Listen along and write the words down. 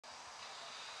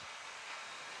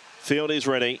Field is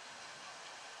ready.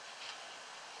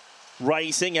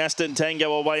 Racing, Aston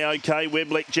Tango away okay.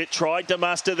 Weblick Jet tried to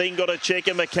muster, then got a check,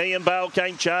 and McKeon Bale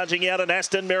came charging out, and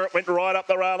Aston Merit went right up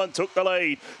the rail and took the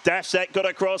lead. Dash Sack got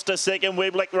across to second,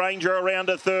 Weblick Ranger around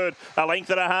to third. A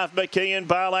length and a half, McKeon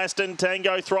Bale, Aston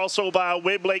Tango, Throstle Bale,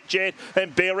 Weblick Jet,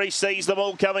 and Berry sees them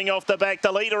all coming off the back.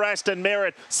 The leader, Aston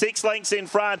Merit, 6 lengths in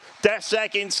front. Dash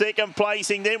Sack in second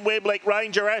placing, then Weblick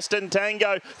Ranger, Aston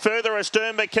Tango. Further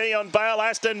astern, McKeon Bale,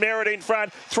 Aston Merit in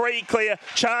front. 3 clear,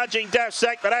 charging Dash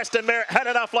Sack, but Aston Merit had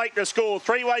enough late to score.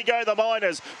 3-way go the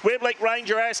Miners. Weblick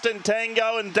Ranger, Aston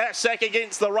Tango, and Dash Sack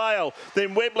against the rail.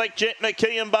 Then Weblick Jet,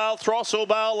 McKeon Bale, Throstle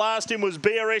Bale. Last in was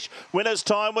Bearish. Winner's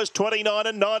time was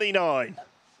 29.99.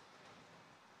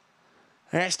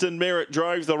 Aston Merit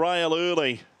drove the rail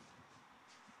early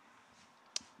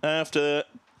after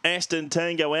Aston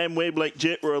Tango and Weblick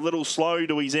Jet were a little slow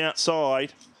to his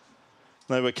outside.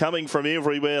 They were coming from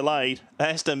everywhere late.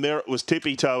 Aston Merit was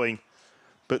tippy-toeing,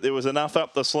 but there was enough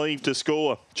up the sleeve to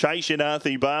score. Chase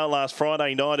Yanathi Bale last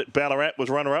Friday night at Ballarat was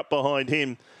runner-up behind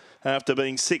him after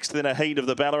being 6th in a heat of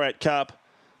the Ballarat Cup.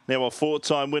 Now a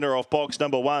 4-time winner off box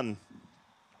number 1.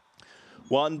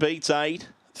 1 beats 8.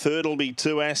 Third will be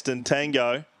 2 Aston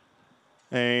Tango.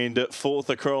 And 4th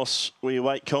across, we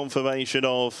await confirmation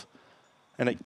of, and it